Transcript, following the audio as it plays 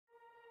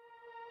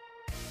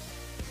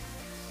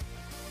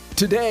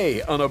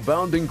Today on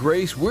Abounding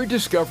Grace, we're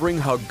discovering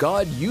how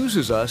God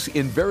uses us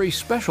in very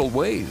special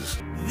ways.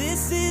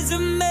 This is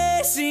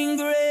amazing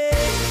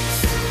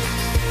grace.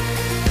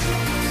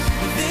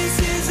 This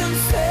is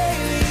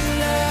unfailing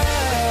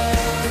love.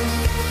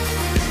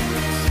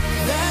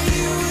 That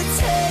you would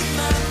take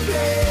my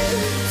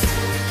place.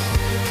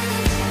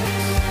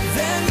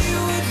 Then you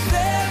would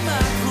bear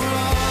my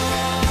cross.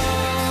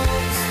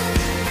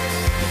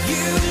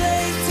 You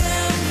laid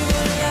down your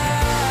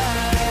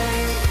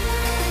life.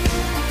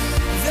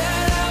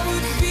 That I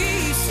would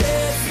be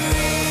set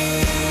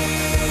free.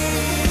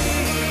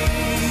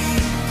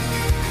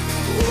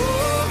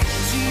 Oh,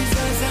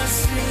 Jesus, I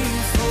sing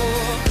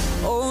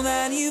for all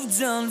that you've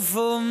done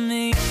for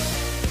me.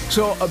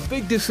 So a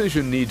big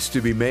decision needs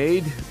to be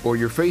made, or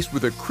you're faced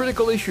with a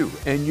critical issue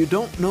and you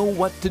don't know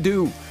what to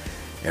do.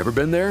 Ever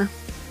been there?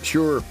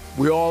 Sure,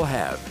 we all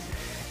have.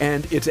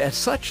 And it's at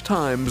such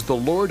times the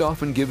Lord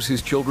often gives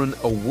His children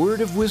a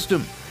word of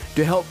wisdom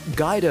to help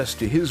guide us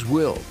to His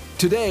will.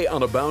 Today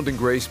on Abounding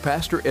Grace,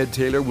 Pastor Ed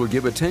Taylor will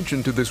give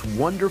attention to this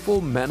wonderful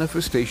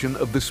manifestation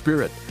of the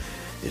Spirit.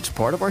 It's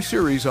part of our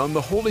series on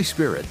the Holy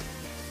Spirit.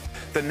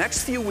 The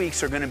next few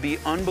weeks are going to be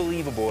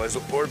unbelievable as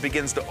the Lord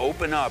begins to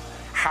open up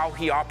how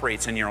He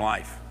operates in your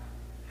life,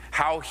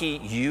 how He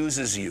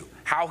uses you,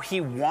 how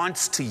He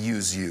wants to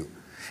use you.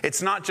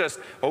 It's not just,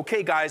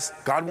 okay, guys,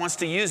 God wants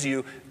to use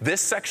you. This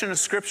section of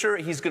Scripture,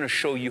 He's going to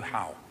show you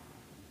how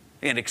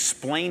and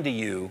explain to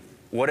you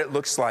what it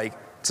looks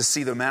like to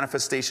see the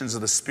manifestations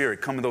of the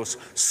Spirit come with those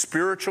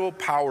spiritual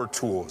power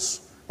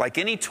tools. Like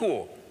any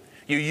tool,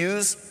 you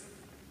use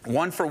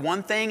one for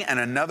one thing and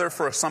another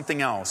for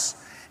something else.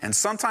 And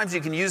sometimes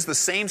you can use the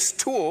same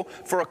tool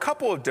for a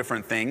couple of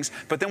different things,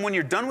 but then when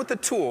you're done with the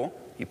tool,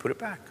 you put it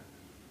back.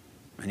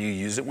 And you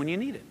use it when you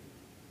need it.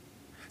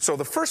 So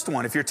the first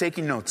one, if you're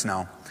taking notes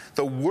now,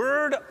 the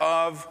word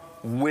of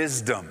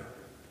wisdom.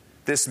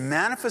 This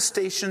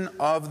manifestation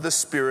of the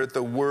Spirit,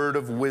 the word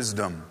of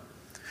wisdom.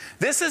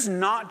 This is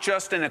not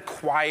just an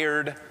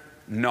acquired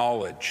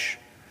knowledge.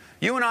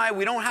 You and I,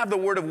 we don't have the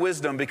word of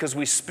wisdom because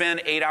we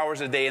spend 8 hours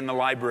a day in the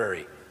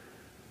library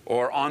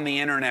or on the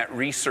internet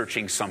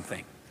researching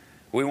something.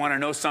 We want to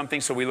know something,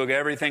 so we look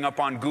everything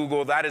up on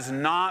Google. That is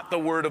not the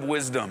word of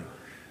wisdom.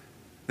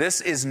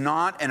 This is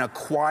not an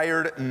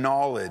acquired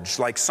knowledge,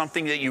 like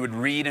something that you would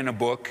read in a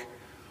book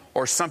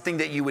or something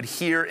that you would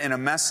hear in a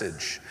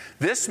message.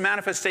 This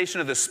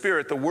manifestation of the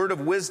Spirit, the word of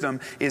wisdom,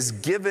 is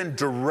given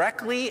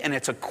directly and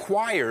it's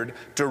acquired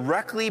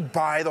directly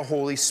by the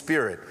Holy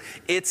Spirit.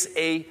 It's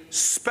a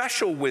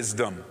special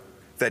wisdom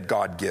that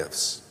God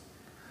gives.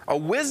 A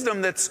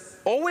wisdom that's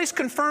always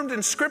confirmed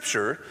in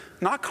Scripture,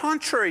 not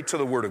contrary to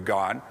the Word of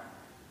God,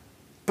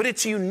 but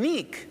it's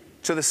unique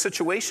to the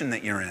situation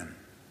that you're in.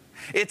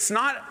 It's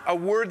not a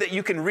word that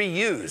you can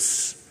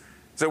reuse.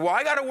 So, well,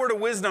 I got a word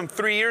of wisdom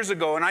 3 years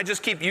ago and I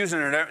just keep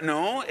using it.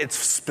 No, it's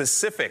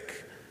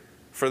specific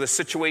for the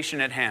situation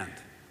at hand.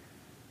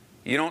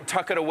 You don't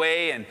tuck it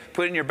away and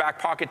put it in your back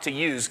pocket to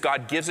use.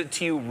 God gives it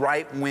to you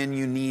right when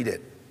you need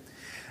it.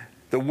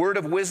 The word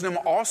of wisdom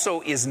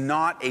also is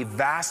not a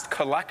vast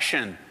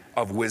collection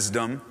of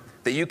wisdom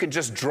that you can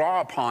just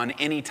draw upon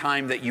any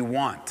time that you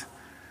want.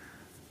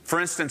 For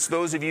instance,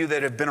 those of you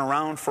that have been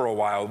around for a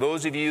while,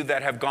 those of you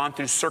that have gone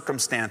through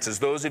circumstances,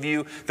 those of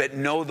you that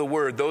know the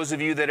Word, those of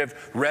you that have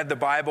read the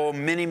Bible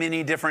many,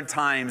 many different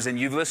times, and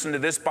you've listened to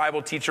this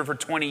Bible teacher for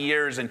 20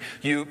 years, and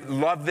you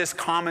love this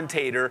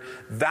commentator,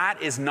 that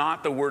is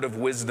not the word of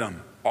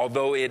wisdom.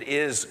 Although it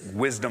is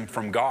wisdom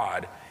from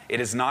God,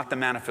 it is not the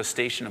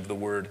manifestation of the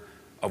word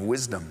of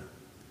wisdom.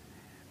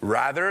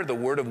 Rather, the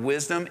word of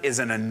wisdom is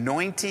an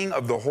anointing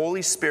of the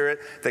Holy Spirit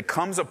that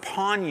comes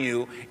upon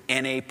you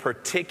in a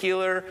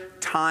particular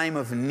time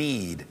of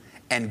need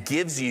and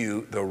gives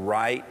you the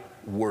right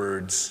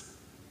words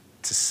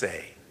to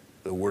say.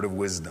 The word of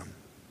wisdom.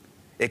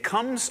 It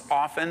comes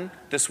often,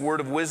 this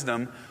word of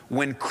wisdom,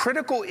 when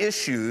critical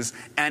issues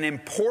and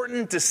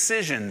important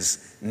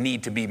decisions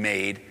need to be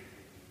made,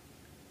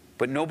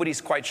 but nobody's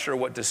quite sure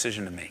what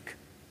decision to make.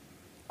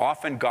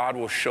 Often God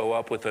will show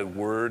up with a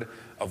word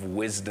of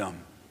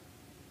wisdom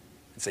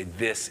and say,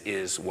 this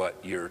is what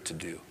you're to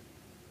do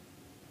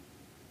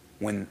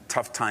when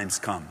tough times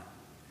come.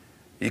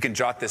 You can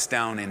jot this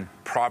down in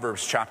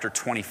Proverbs chapter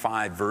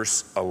 25,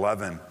 verse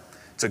 11.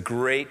 It's a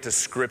great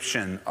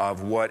description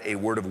of what a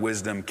word of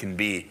wisdom can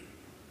be.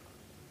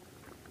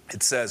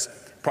 It says,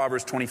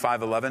 Proverbs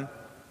 25:11,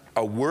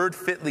 a word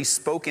fitly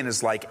spoken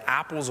is like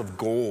apples of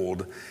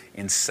gold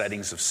in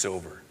settings of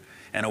silver.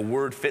 And a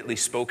word fitly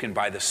spoken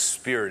by the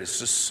Spirit is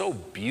just so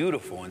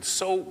beautiful and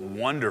so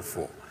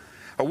wonderful.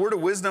 A word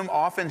of wisdom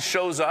often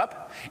shows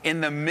up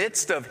in the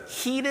midst of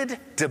heated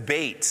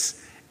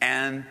debates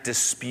and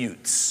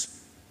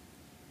disputes.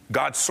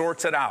 God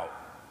sorts it out,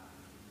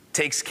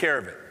 takes care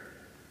of it.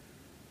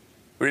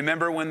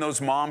 Remember when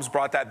those moms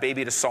brought that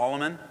baby to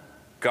Solomon?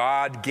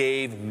 God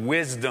gave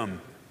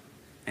wisdom,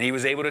 and he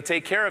was able to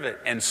take care of it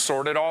and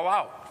sort it all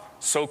out.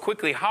 so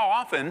quickly. How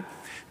often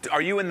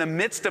are you in the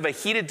midst of a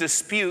heated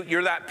dispute?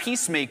 You're that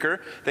peacemaker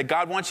that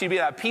God wants you to be,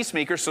 that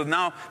peacemaker. So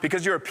now,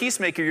 because you're a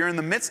peacemaker, you're in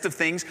the midst of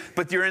things,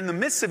 but you're in the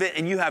midst of it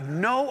and you have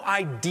no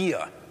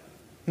idea.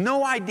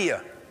 No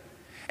idea.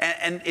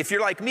 And if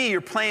you're like me,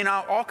 you're playing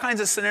out all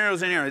kinds of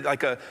scenarios in here,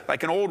 like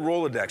an old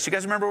Rolodex. You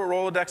guys remember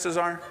what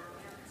Rolodexes are?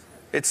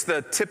 It's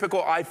the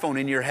typical iPhone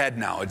in your head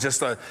now. It's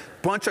just a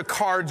bunch of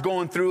cards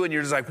going through and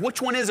you're just like,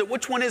 which one is it?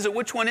 Which one is it?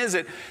 Which one is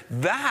it?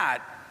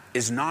 That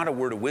is not a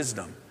word of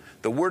wisdom.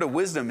 The word of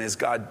wisdom is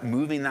God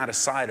moving that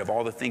aside of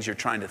all the things you're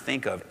trying to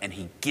think of, and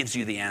he gives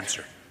you the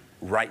answer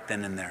right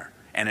then and there.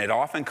 And it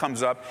often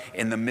comes up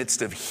in the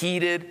midst of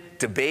heated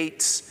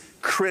debates,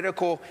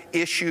 critical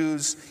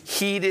issues,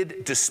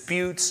 heated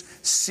disputes,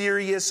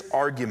 serious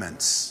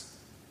arguments.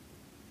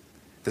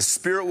 The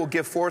Spirit will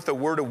give forth a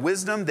word of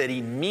wisdom that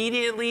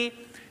immediately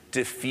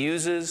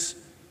diffuses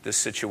the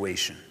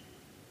situation.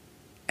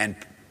 And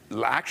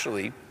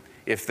actually,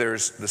 if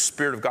there's the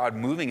Spirit of God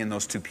moving in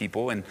those two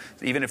people, and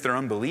even if they're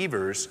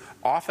unbelievers,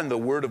 often the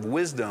word of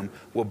wisdom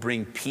will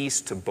bring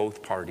peace to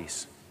both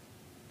parties.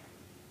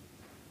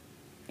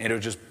 It'll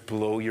just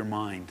blow your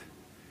mind.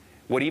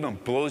 What even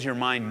blows your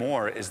mind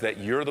more is that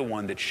you're the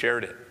one that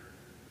shared it.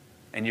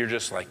 And you're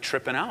just like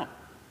tripping out.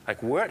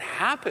 Like, what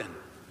happened?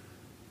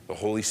 The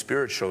Holy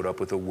Spirit showed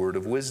up with a word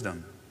of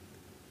wisdom.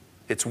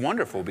 It's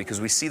wonderful because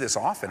we see this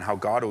often, how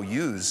God will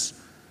use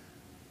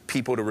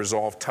people to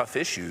resolve tough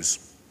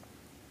issues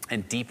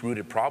and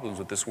deep-rooted problems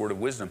with this word of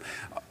wisdom.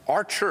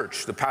 Our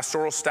church, the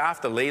pastoral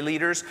staff, the lay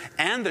leaders,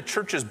 and the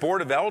church's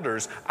board of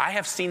elders, I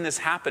have seen this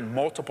happen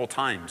multiple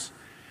times.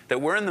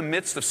 That we're in the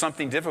midst of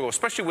something difficult,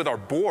 especially with our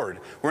board.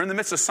 We're in the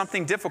midst of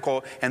something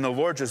difficult, and the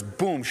Lord just,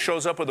 boom,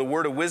 shows up with a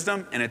word of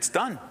wisdom, and it's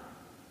done. And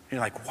you're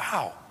like,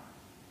 wow,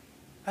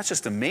 that's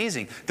just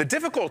amazing. The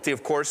difficulty,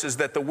 of course, is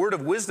that the word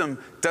of wisdom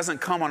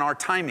doesn't come on our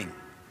timing.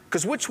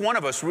 Because which one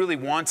of us really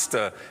wants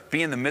to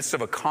be in the midst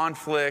of a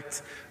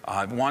conflict,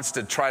 wants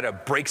to try to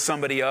break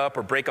somebody up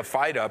or break a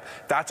fight up?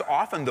 That's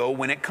often, though,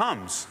 when it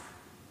comes.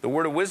 The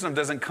word of wisdom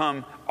doesn't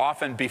come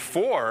often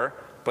before,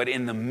 but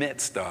in the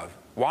midst of.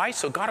 Why?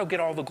 So God will get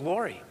all the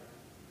glory.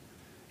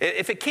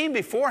 If it came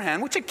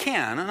beforehand, which it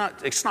can,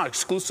 it's not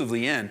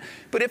exclusively in,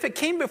 but if it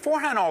came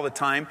beforehand all the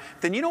time,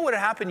 then you know what would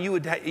happen? You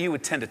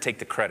would tend to take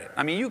the credit.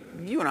 I mean,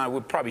 you and I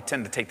would probably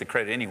tend to take the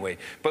credit anyway.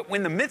 But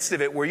in the midst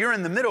of it, where you're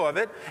in the middle of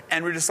it,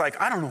 and we're just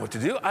like, I don't know what to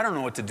do, I don't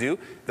know what to do,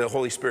 the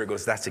Holy Spirit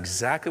goes, that's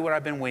exactly what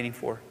I've been waiting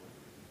for.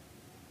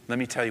 Let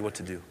me tell you what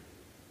to do.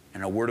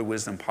 And a word of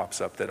wisdom pops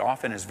up that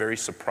often is very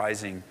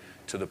surprising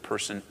to the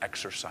person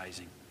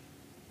exercising.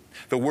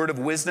 The word of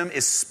wisdom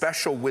is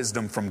special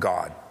wisdom from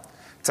God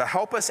to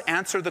help us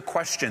answer the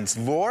questions.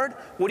 Lord,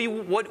 what do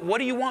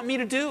you want me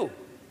to do?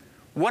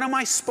 What am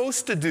I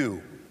supposed to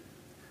do?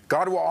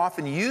 God will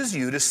often use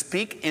you to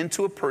speak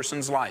into a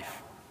person's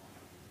life,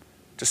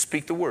 to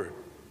speak the word.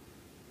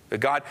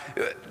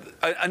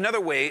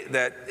 Another way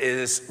that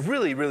is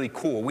really, really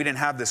cool, we didn't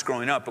have this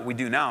growing up, but we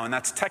do now, and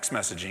that's text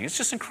messaging. It's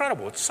just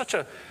incredible. It's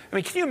can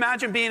you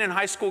imagine being in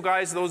high school,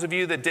 guys, those of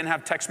you that didn't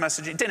have text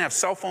messaging, didn't have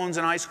cell phones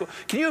in high school?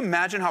 Can you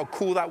imagine how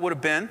cool that would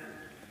have been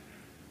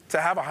to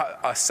have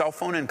a cell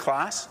phone in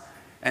class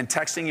and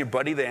texting your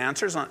buddy the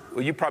answers?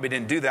 Well, you probably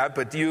didn't do that,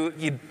 but you're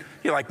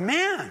like,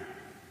 man.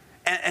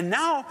 And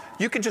now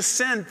you can just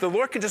the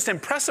Lord can just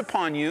impress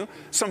upon you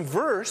some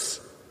verse,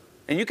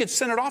 and you could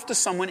send it off to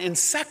someone in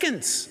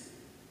seconds.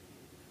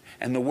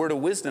 And the word of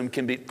wisdom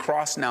can be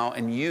crossed now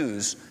and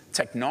use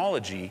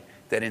technology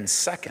that in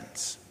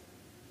seconds,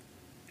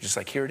 just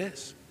like, here it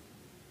is.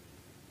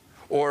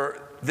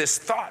 Or this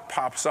thought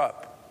pops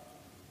up,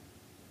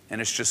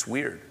 and it's just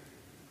weird.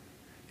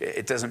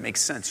 It doesn't make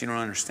sense. You don't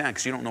understand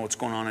because you don't know what's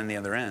going on the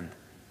other end.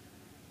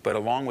 But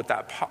along with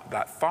that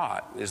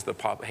thought is the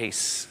pop, hey,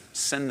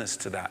 send this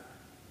to that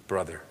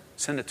brother.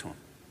 Send it to him.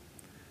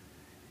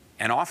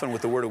 And often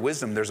with the word of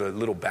wisdom, there's a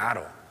little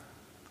battle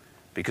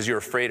because you're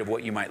afraid of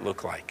what you might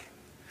look like.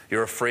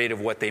 You're afraid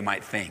of what they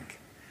might think.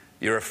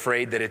 You're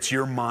afraid that it's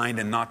your mind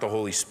and not the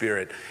Holy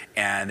Spirit,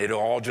 and it'll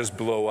all just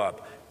blow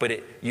up.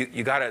 But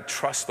you got to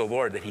trust the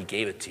Lord that he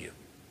gave it to you.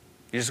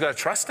 You just got to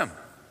trust him.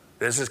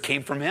 This just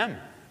came from him.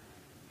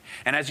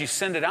 And as you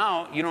send it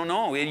out, you don't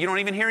know. You don't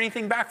even hear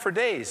anything back for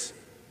days.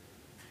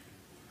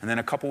 And then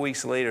a couple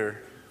weeks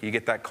later, you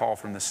get that call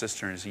from the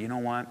sister and say, you know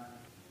what?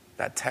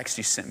 That text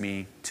you sent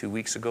me 2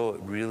 weeks ago,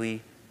 it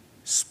really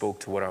spoke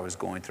to what I was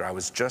going through. I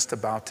was just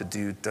about to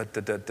do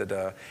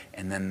da-da-da-da-da,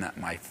 and then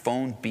my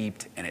phone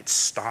beeped and it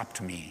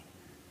stopped me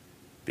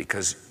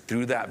because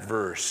through that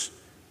verse,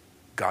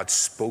 God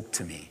spoke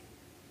to me.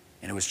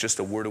 And it was just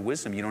a word of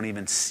wisdom. You don't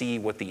even see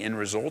what the end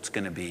result's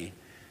going to be.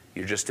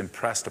 You're just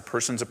impressed. A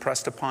person's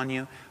impressed upon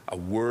you, a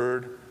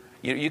word.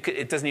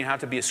 It doesn't even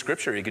have to be a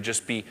scripture. It could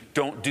just be,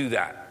 don't do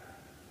that.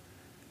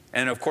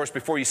 And of course,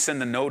 before you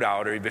send the note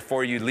out or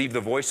before you leave the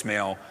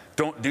voicemail,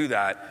 don't do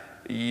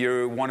that.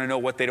 You want to know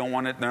what they're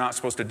not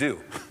supposed to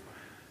do.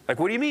 Like,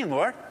 what do you mean,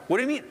 Lord? What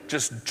do you mean?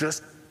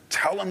 Just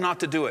tell them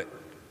not to do it.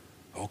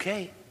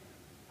 Okay.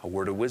 A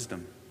word of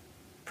wisdom,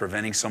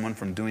 preventing someone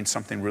from doing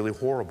something really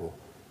horrible.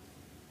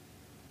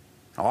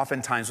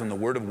 Oftentimes when the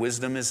word of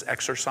wisdom is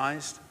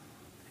exercised,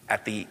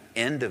 at the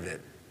end of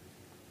it,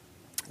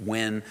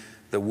 when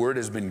the word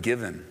has been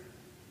given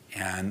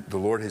and the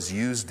Lord has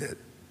used it,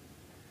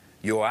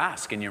 you'll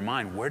ask in your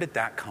mind, where did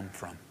that come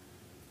from?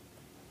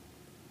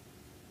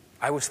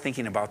 I was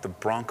thinking about the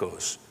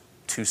Broncos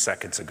 2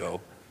 seconds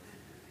ago,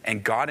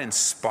 and God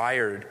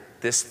inspired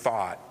this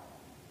thought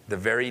the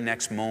very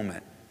next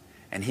moment.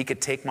 And he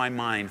could take my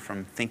mind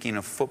from thinking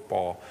of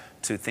football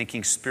to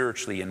thinking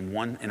spiritually in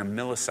a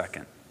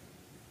millisecond.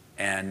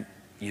 And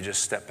you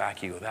just step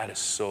back, you go, that is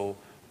so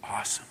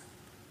awesome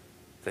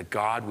that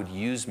God would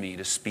use me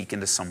to speak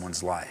into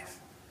someone's life.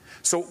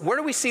 So where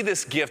do we see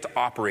this gift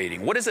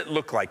operating? What does it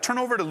look like? Turn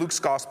over to Luke's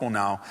Gospel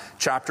now,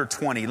 chapter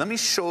 20. Let me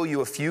show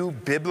you a few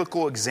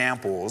biblical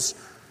examples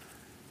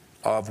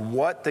of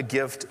what the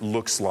gift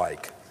looks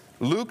like.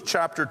 Luke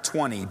chapter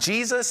 20.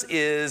 Jesus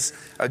is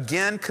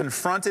again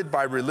confronted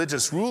by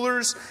religious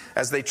rulers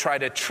as they try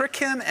to trick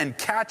him and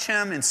catch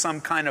him in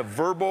some kind of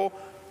verbal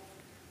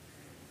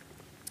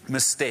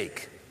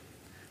mistake.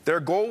 Their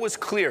goal was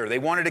clear. They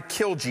wanted to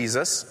kill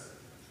Jesus,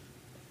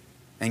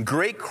 and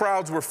great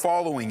crowds were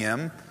following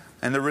him.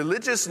 And the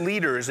religious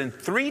leaders, and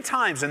 3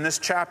 times in this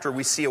chapter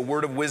we see a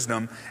word of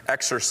wisdom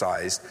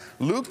exercised.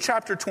 Luke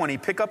chapter 20,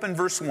 pick up in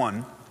verse 1.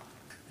 Let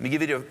me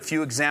give you a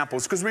few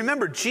examples. Because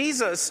remember,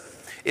 Jesus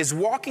is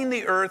walking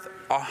the earth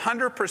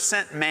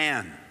 100%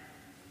 man.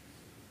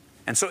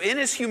 And so in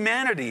his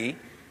humanity,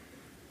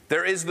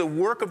 there is the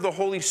work of the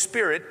Holy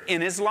Spirit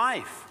in his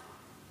life.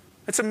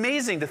 It's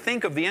amazing to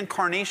think of the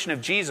incarnation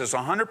of Jesus,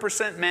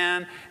 100%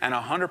 man and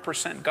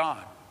 100%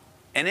 God.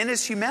 And in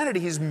his humanity,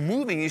 he's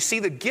moving. You see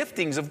the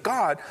giftings of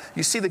God.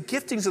 You see the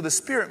giftings of the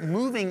Spirit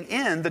moving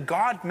in the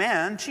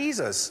God-man,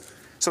 Jesus.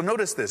 So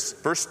notice this,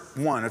 verse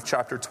 1 of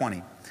chapter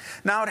 20.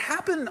 Now it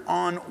happened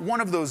on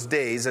one of those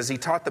days as he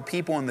taught the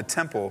people in the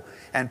temple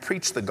and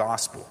preached the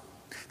gospel,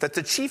 that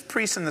the chief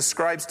priests and the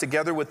scribes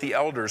together with the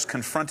elders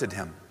confronted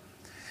him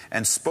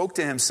and spoke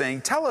to him,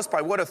 saying, "Tell us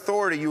by what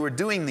authority you are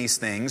doing these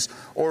things,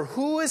 or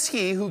who is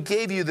he who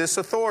gave you this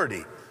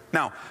authority?"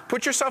 Now,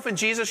 put yourself in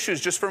Jesus'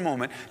 shoes just for a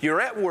moment. You're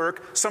at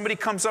work. Somebody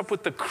comes up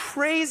with the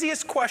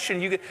craziest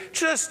question you get,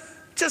 just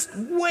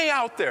way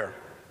out there.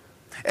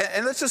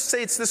 And let's just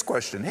say it's this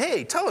question.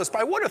 Hey, tell us,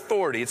 by what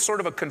authority? It's sort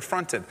of a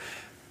confronted.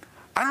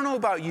 I don't know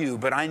about you,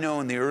 but I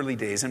know in the early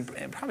days,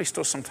 and probably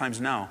still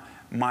sometimes now,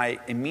 my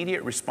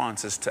immediate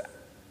response is to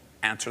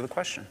answer the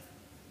question.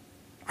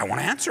 I want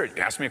to answer it.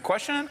 You ask me a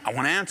question, I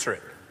want to answer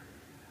it.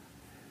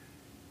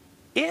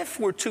 If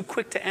we're too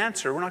quick to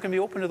answer, we're not going to be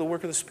open to the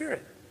work of the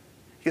Spirit.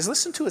 Because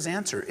listen to his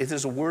answer. It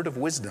is a word of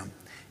wisdom.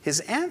 His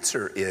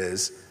answer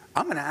is,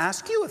 I'm going to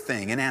ask you a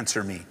thing and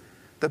answer me.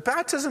 The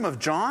baptism of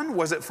John,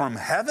 was it from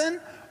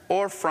heaven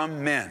or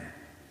from men?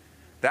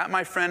 That,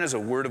 my friend, is a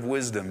word of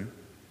wisdom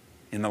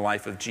in the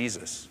life of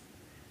Jesus.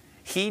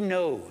 He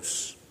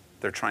knows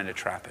they're trying to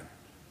trap him.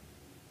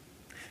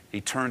 He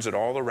turns it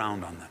all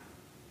around on them.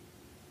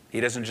 He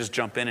doesn't just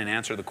jump in and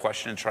answer the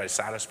question and try to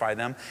satisfy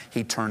them.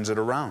 He turns it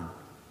around.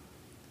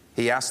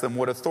 He asked them,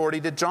 what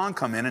authority did John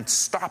come in and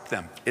stop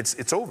them?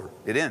 It's over.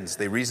 It ends.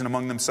 They reason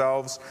among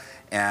themselves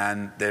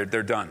and they're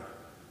done.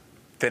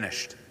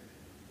 Finished.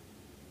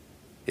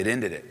 It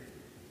ended it.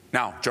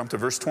 Now, jump to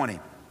verse 20.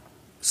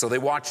 So they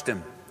watched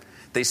him.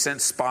 They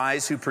sent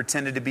spies who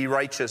pretended to be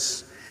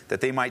righteous,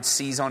 that they might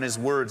seize on his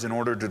words in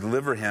order to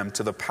deliver him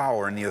to the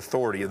power and the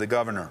authority of the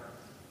governor.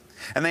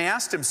 And they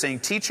asked him, saying,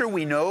 Teacher,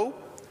 we know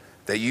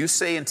that you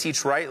say and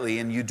teach rightly,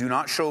 and you do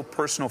not show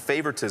personal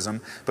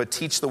favoritism, but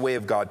teach the way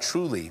of God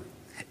truly.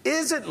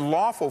 Is it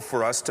lawful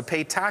for us to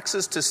pay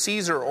taxes to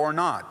Caesar or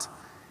not?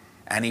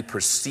 And he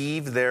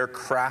perceived their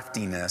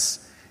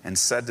craftiness and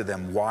said to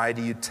them, why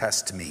do you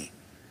test me?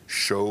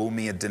 Show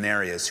me a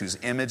denarius. Whose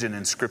image and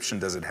inscription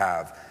does it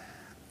have?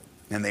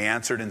 And they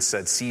answered and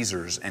said,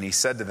 Caesar's. And he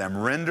said to them,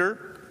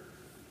 render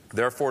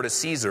therefore to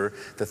Caesar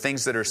the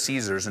things that are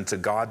Caesar's, and to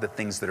God the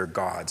things that are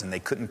God's. And they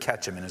couldn't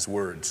catch him in his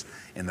words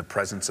in the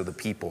presence of the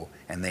people.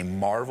 And they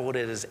marveled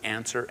at his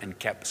answer and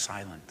kept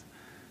silent.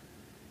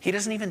 He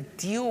doesn't even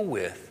deal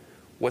with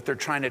what they're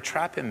trying to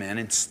trap him in.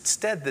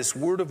 Instead, this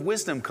word of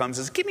wisdom comes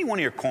as, give me one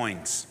of your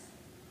coins.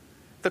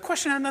 The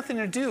question had nothing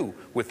to do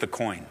with the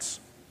coins.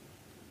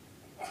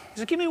 He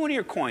said, give me one of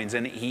your coins.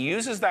 And he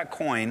uses that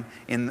coin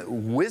in the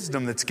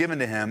wisdom that's given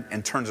to him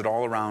and turns it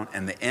all around.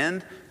 And the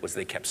end was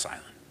they kept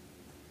silent.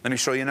 Let me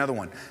show you another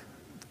one.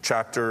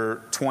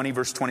 Chapter 20,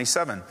 verse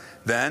 27.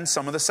 Then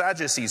some of the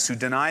Sadducees who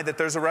denied that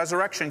there's a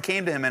resurrection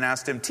came to him and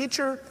asked him,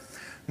 Teacher,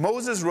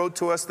 Moses wrote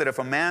to us that if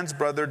a man's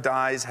brother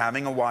dies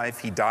having a wife,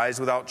 he dies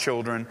without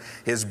children.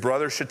 His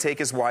brother should take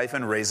his wife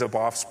and raise up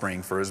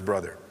offspring for his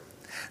brother.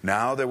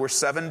 Now there were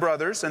 7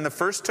 brothers, and the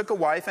first took a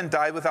wife and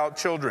died without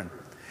children.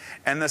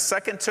 And the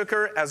second took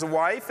her as a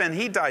wife, and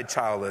he died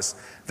childless.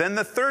 Then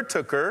the third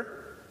took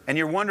her, and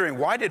you're wondering,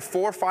 why did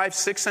 4, 5,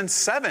 6, and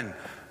 7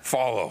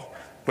 follow?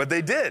 But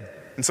they did.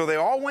 And so they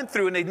all went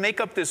through and they'd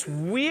make up this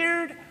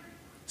weird,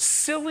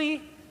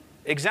 silly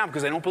example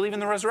because they don't believe in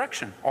the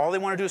resurrection. All they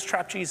want to do is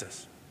trap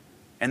Jesus.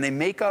 And they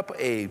make up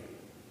a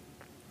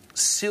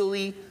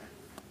silly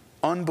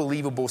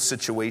unbelievable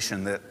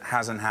situation that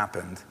hasn't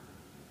happened.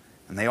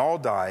 And they all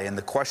die. And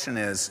the question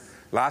is,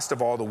 last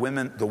of all, the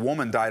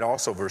woman died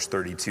also, verse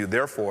 32.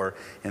 Therefore,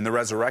 in the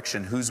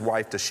resurrection, whose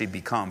wife does she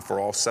become? For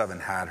all seven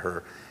had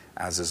her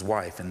as his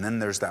wife. And then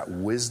there's that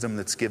wisdom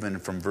that's given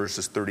from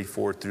verses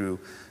 34 through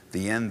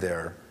the end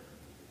there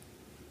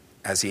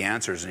as he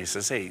answers. And he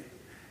says, hey,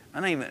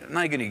 I'm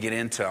not going to get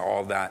into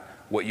all that,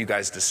 what you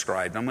guys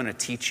described. I'm going to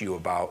teach you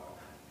about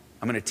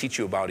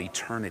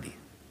eternity.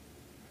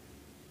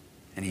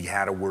 And he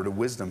had a word of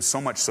wisdom, so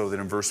much so that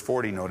in verse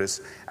 40, notice,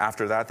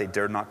 after that they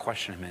dared not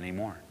question him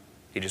anymore.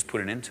 He just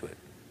put an end to it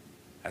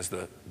as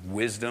the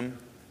wisdom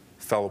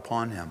fell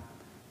upon him.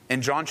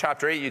 In John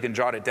chapter 8, you can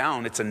jot it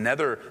down. It's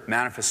another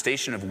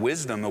manifestation of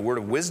wisdom, a word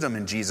of wisdom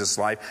in Jesus'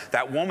 life.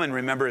 That woman,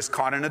 remember, is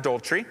caught in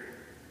adultery.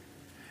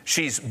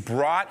 She's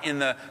caught in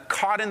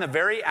the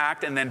very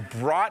act, and then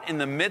brought in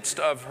the midst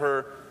of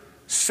her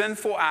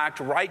sinful act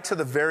right to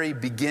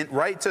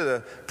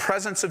the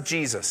presence of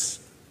Jesus.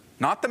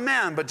 Not the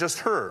man, but just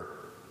her.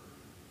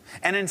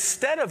 And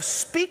instead of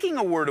speaking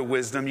a word of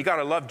wisdom, you got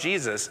to love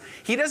Jesus.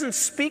 He doesn't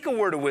speak a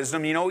word of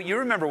wisdom. You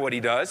remember what he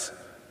does.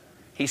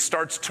 He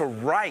starts to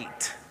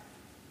write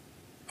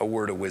a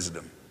word of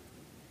wisdom.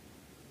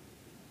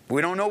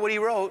 We don't know what he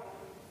wrote.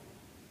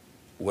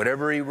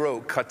 Whatever he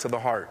wrote cut to the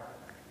heart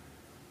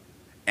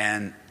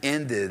and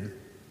ended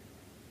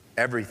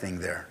everything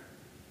there.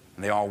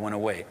 And they all went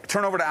away.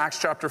 Turn over to Acts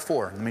chapter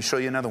 4. Let me show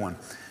you another one.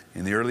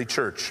 In the early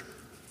church,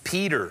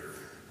 Peter.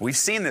 We've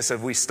seen this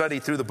as we study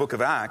through the book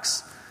of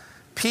Acts.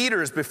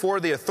 Peter is before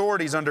the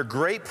authorities under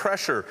great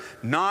pressure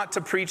not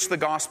to preach the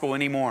gospel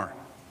anymore.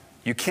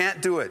 You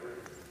can't do it.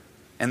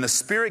 And the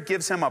Spirit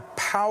gives him a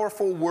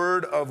powerful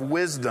word of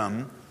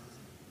wisdom.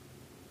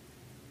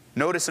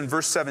 Notice in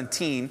verse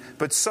 17,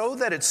 but so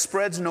that it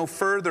spreads no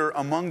further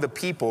among the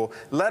people,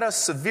 let us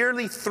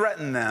severely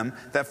threaten them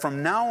that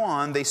from now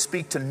on they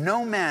speak to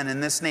no man in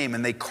this name.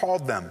 And they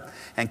called them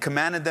and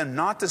commanded them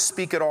not to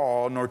speak at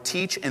all, nor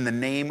teach in the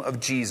name of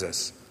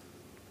Jesus.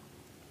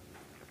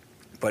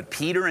 But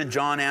Peter and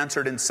John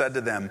answered and said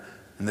to them,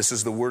 and this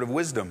is the word of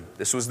wisdom,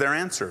 this was their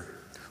answer,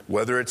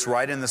 whether it's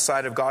right in the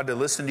sight of God to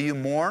listen to you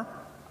more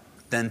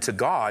than to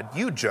God,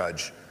 you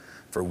judge.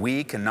 For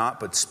we cannot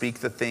but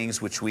speak the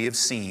things which we have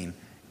seen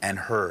and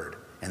heard.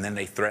 And then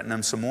they threatened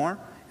them some more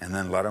and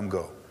then let them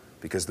go.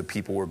 Because the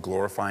people were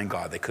glorifying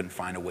God. They couldn't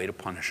find a way to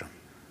punish them.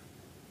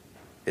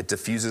 It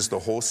diffuses the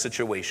whole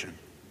situation.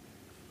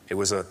 It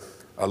was a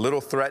little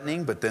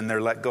threatening, but then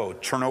they're let go.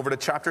 Turn over to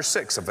chapter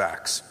 6 of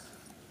Acts.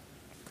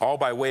 All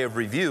by way of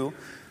review.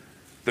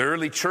 The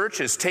early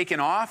church is taken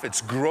off.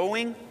 It's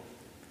growing.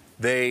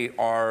 They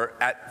are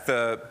at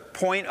the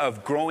point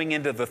of growing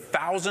into the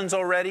thousands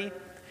already.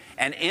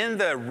 And in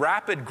the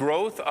rapid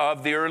growth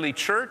of the early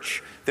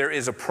church, there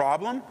is a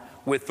problem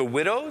with the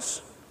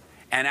widows.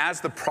 And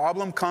as the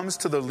problem comes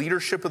to the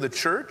leadership of the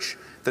church,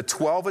 the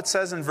 12, it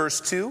says in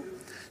verse 2,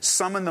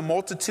 summoned the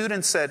multitude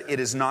and said, it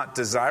is not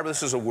desirable.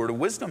 This is a word of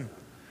wisdom.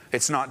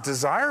 It's not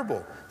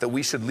desirable that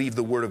we should leave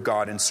the word of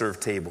God and serve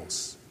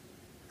tables.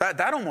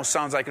 That almost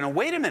sounds like, no,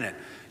 wait a minute.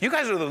 You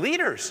guys are the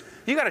leaders.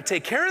 You got to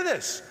take care of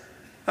this.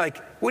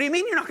 Like, what do you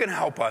mean you're not going to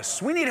help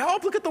us? We need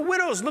help. Look at the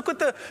widows. Look at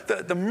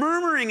the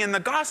murmuring and the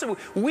gossip.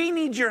 We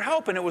need your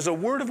help. And it was a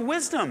word of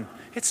wisdom.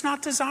 It's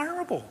not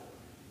desirable.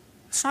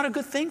 It's not a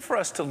good thing for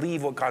us to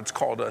leave what God's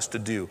called us to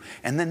do.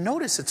 And then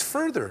notice it's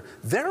further.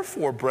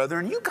 Therefore,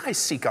 brethren, you guys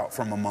seek out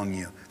from among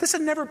you. This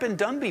had never been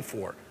done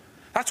before.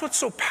 That's what's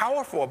so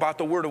powerful about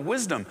the word of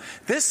wisdom.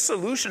 This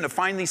solution to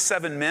find these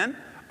 7 men,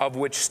 of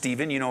which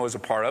Stephen, is a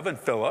part of, and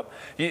Philip,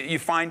 you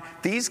find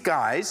these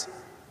guys,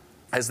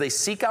 as they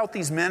seek out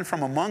these men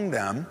from among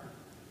them,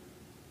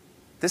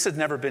 this had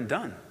never been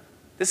done.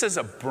 This is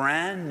a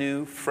brand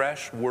new,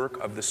 fresh work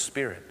of the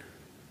Spirit.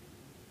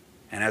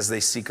 And as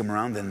they seek them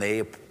around, then they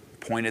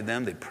appointed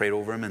them, they prayed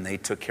over them, and they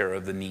took care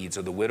of the needs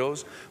of the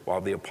widows, while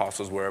the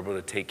apostles were able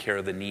to take care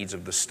of the needs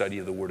of the study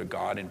of the Word of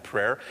God in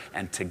prayer.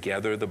 And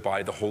together,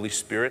 the Holy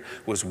Spirit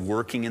was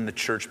working in the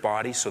church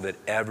body so that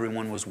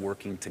everyone was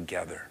working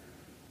together.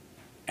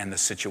 And the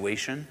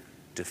situation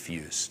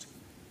diffused,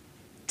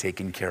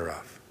 taken care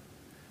of.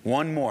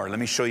 One more. Let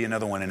me show you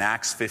another one in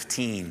Acts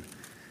 15.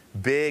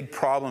 Big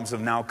problems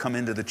have now come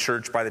into the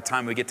church by the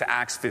time we get to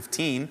Acts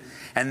 15.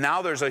 And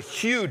now there's a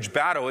huge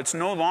battle. It's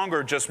no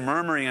longer just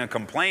murmuring and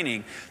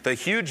complaining. The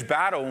huge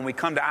battle when we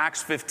come to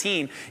Acts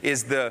 15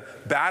 is the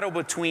battle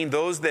between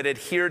those that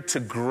adhered to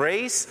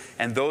grace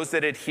and those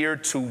that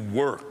adhered to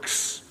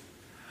works.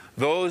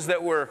 Those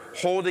that were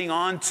holding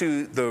on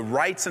to the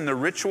rites and the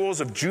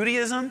rituals of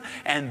Judaism,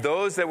 and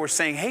those that were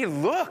saying, hey,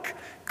 look,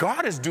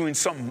 God is doing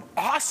something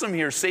awesome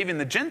here, saving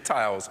the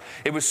Gentiles.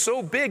 It was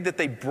so big that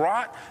they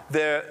brought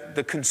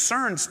the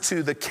concerns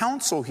to the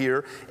council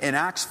here in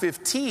Acts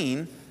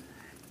 15.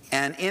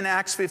 And in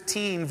Acts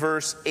 15,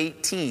 verse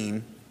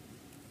 18,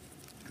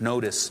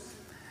 notice,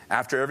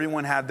 after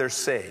everyone had their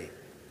say,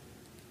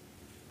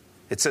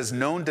 it says,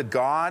 known to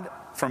God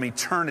from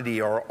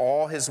eternity are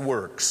all his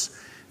works.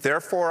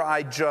 Therefore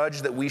I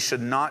judge that we should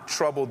not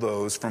trouble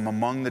those from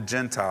among the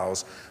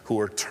Gentiles who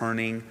are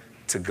turning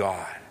to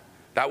God.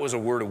 That was a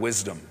word of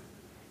wisdom.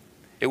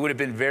 It would have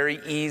been very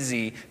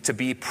easy to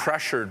be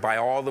pressured by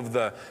all of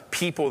the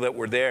people that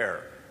were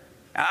there.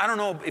 I don't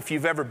know if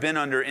you've ever been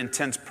under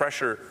intense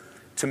pressure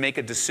to make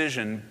a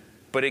decision,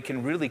 but it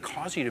can really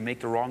cause you to make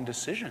the wrong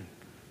decision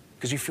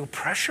because you feel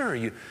pressure.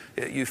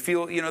 You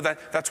feel,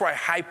 that's why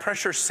high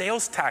pressure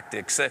sales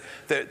tactics,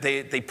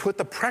 they put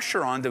the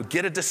pressure on to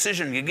get a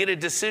decision. You get a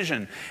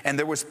decision. And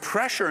there was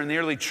pressure in the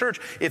early church.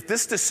 If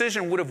this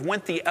decision would have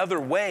went the other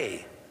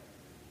way,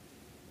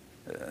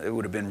 it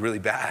would have been really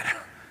bad.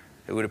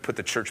 It would have put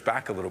the church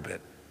back a little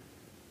bit.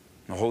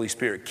 The Holy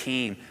Spirit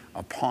came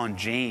upon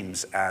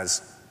James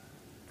as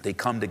they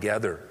come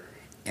together,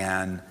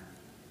 and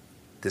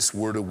this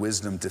word of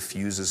wisdom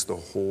diffuses the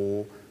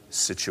whole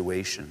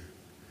situation.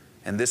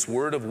 And this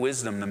word of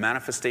wisdom, the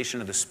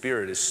manifestation of the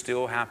Spirit, is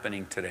still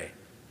happening today.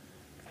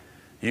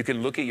 You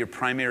can look at your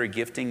primary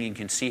gifting and you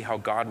can see how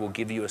God will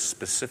give you a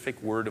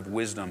specific word of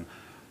wisdom,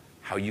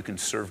 how you can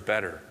serve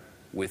better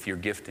with your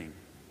gifting.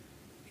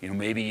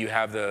 Maybe you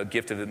have the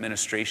gift of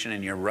administration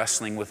and you're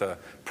wrestling with a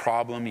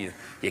problem. You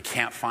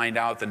can't find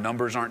out. The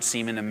numbers aren't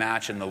seeming to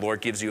match, and the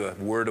Lord gives you a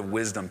word of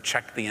wisdom.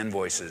 Check the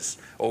invoices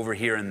over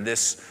here in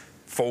this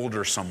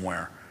folder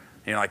somewhere.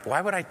 And you're like,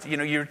 why would I?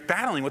 You're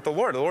battling with the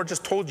Lord. The Lord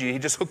just told you. He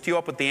just hooked you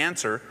up with the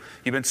answer.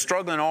 You've been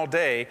struggling all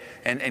day.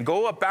 And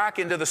go up back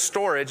into the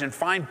storage and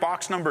find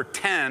box number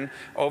 10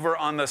 over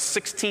on the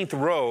 16th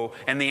row,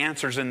 and the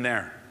answer's in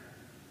there.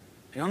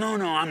 You go,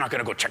 no, I'm not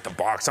going to go check the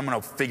box. I'm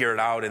going to figure it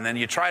out. And then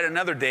you try it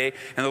another day,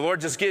 and the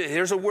Lord just gives,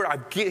 here's a word.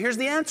 Here's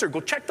the answer.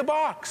 Go check the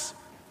box.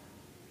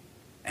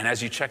 And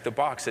as you check the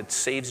box, it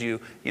saves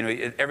you,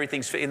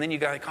 everything's, and then you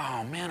go like,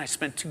 oh man, I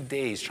spent 2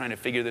 days trying to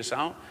figure this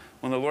out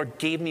when the Lord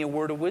gave me a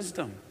word of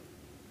wisdom.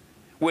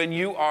 When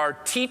you are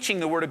teaching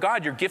the Word of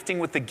God, you're gifting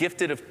with the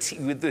gifting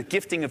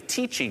of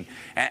teaching,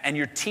 and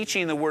you're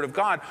teaching the Word of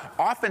God.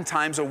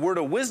 Oftentimes, a word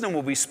of wisdom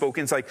will be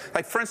spoken. It's like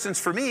for instance,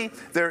 for me,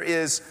 there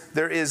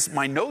is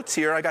my notes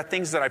here. I got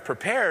things that I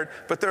prepared,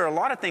 but there are a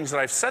lot of things that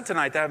I've said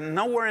tonight that have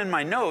nowhere in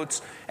my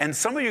notes. And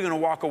some of you are going to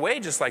walk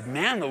away just like,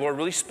 man, the Lord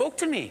really spoke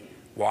to me.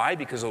 Why?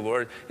 Because the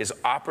Lord is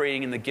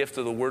operating in the gift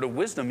of the word of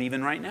wisdom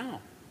even right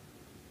now,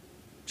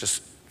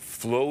 just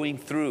flowing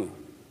through,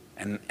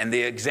 and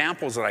the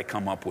examples that I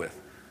come up with.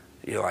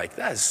 You're like,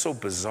 that is so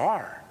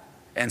bizarre.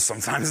 And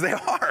sometimes they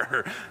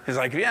are. It's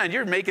like, yeah,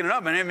 you're making it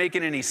up and it ain't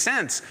making any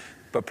sense.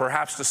 But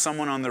perhaps to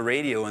someone on the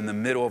radio in the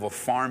middle of a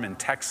farm in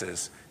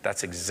Texas,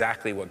 that's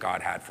exactly what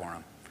God had for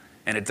him.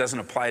 And it doesn't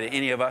apply to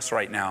any of us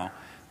right now.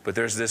 But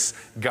there's this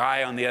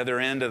guy on the other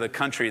end of the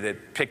country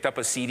that picked up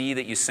a CD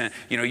that you sent.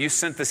 You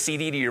sent the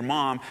CD to your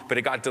mom, but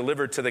it got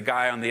delivered to the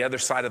guy on the other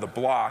side of the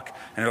block.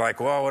 And they're like,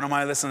 well, what am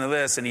I listening to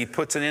this? And he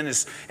puts it in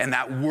his, and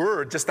that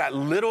word, just that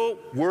little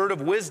word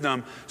of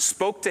wisdom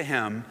spoke to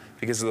him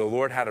because the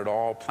Lord had it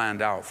all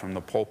planned out from the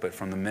pulpit,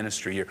 from the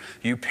ministry.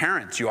 You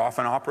parents, you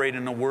often operate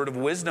in a word of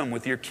wisdom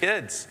with your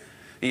kids.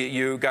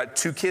 You got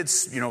 2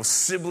 kids,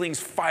 siblings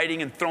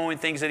fighting and throwing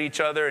things at each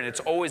other, and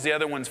it's always the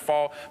other one's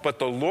fault. But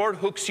the Lord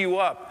hooks you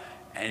up,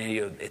 and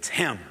it's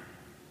him.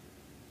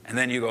 And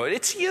then you go,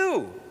 it's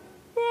you.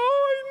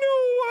 Oh, I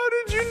know. How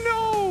did you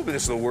know? But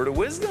this is the word of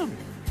wisdom.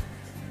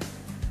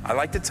 I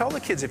like to tell the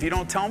kids, if you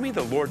don't tell me,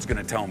 the Lord's going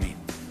to tell me.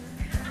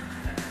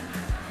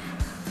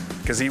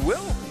 Because he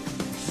will.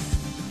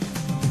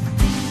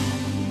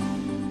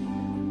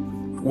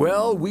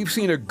 Well, we've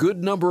seen a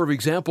good number of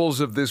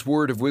examples of this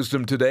word of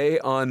wisdom today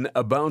on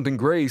Abounding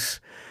Grace,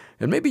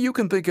 and maybe you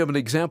can think of an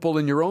example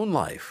in your own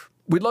life.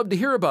 We'd love to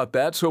hear about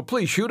that, so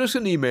please shoot us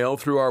an email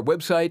through our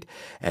website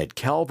at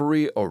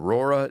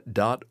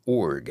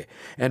calvaryaurora.org.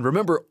 And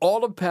remember,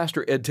 all of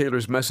Pastor Ed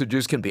Taylor's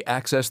messages can be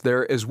accessed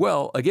there as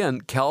well. Again,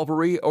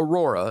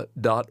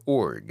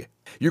 calvaryaurora.org.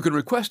 You can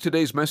request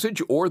today's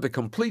message or the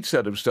complete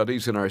set of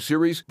studies in our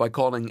series by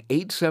calling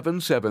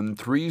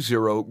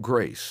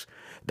 877-30-GRACE.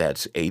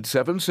 That's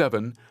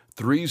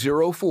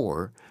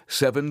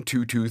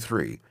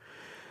 877-304-7223.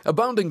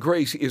 Abounding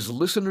Grace is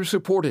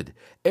listener-supported.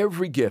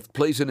 Every gift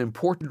plays an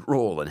important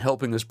role in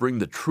helping us bring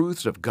the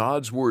truths of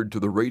God's Word to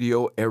the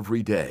radio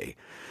every day.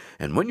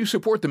 And when you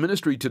support the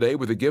ministry today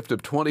with a gift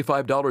of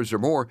 $25 or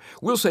more,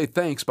 we'll say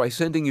thanks by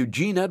sending you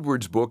Gene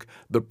Edwards' book,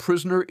 The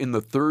Prisoner in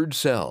the Third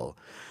Cell.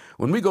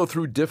 When we go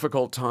through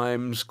difficult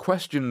times,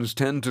 questions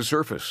tend to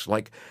surface,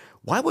 like,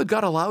 why would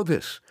God allow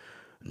this?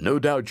 No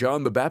doubt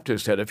John the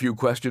Baptist had a few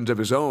questions of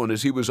his own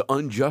as he was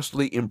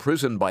unjustly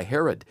imprisoned by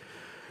Herod.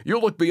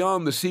 You'll look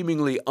beyond the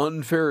seemingly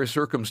unfair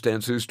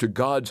circumstances to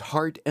God's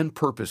heart and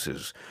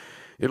purposes.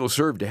 It'll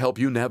serve to help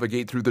you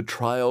navigate through the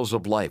trials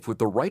of life with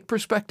the right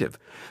perspective.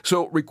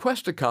 So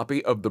request a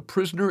copy of The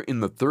Prisoner in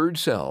the Third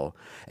Cell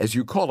as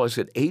you call us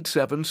at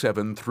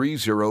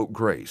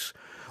 877-30-GRACE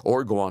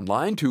or go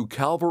online to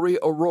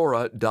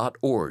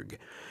calvaryaurora.org.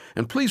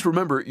 And please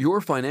remember,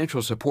 your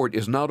financial support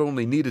is not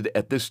only needed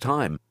at this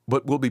time,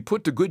 but will be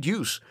put to good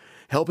use,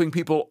 helping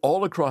people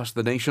all across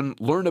the nation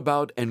learn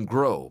about and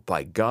grow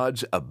by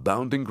God's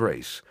abounding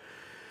grace.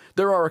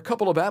 There are a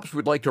couple of apps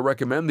we'd like to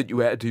recommend that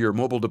you add to your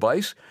mobile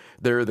device.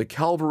 They're the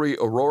Calvary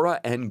Aurora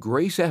and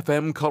Grace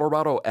FM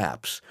Colorado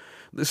apps.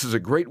 This is a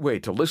great way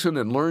to listen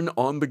and learn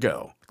on the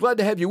go. Glad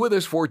to have you with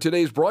us for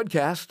today's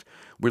broadcast.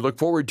 We look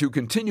forward to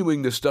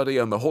continuing the study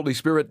on the Holy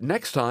Spirit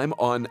next time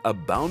on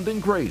Abounding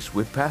Grace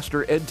with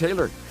Pastor Ed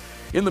Taylor.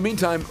 In the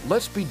meantime,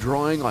 let's be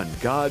drawing on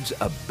God's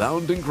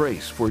abounding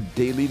grace for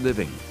daily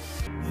living.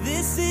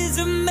 This is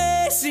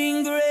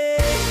amazing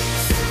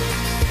grace.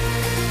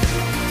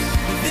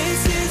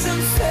 This is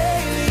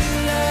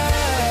unfailing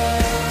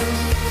love.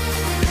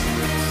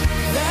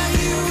 That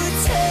you would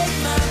take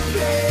my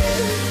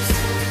place.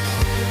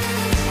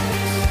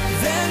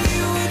 That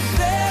you would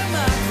bear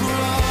my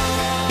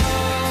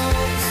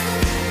cross.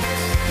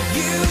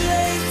 You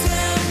laid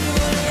down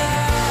your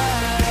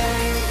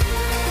life.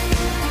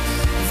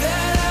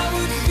 That I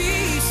would be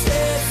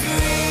set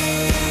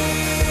free.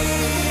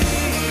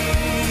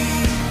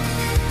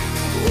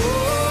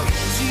 Oh,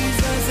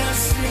 Jesus, I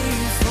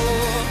sing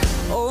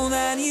for all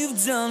that you've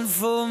done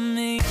for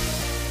me.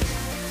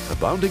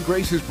 Abounding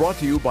Grace is brought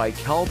to you by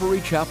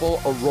Calvary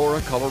Chapel,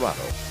 Aurora,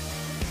 Colorado.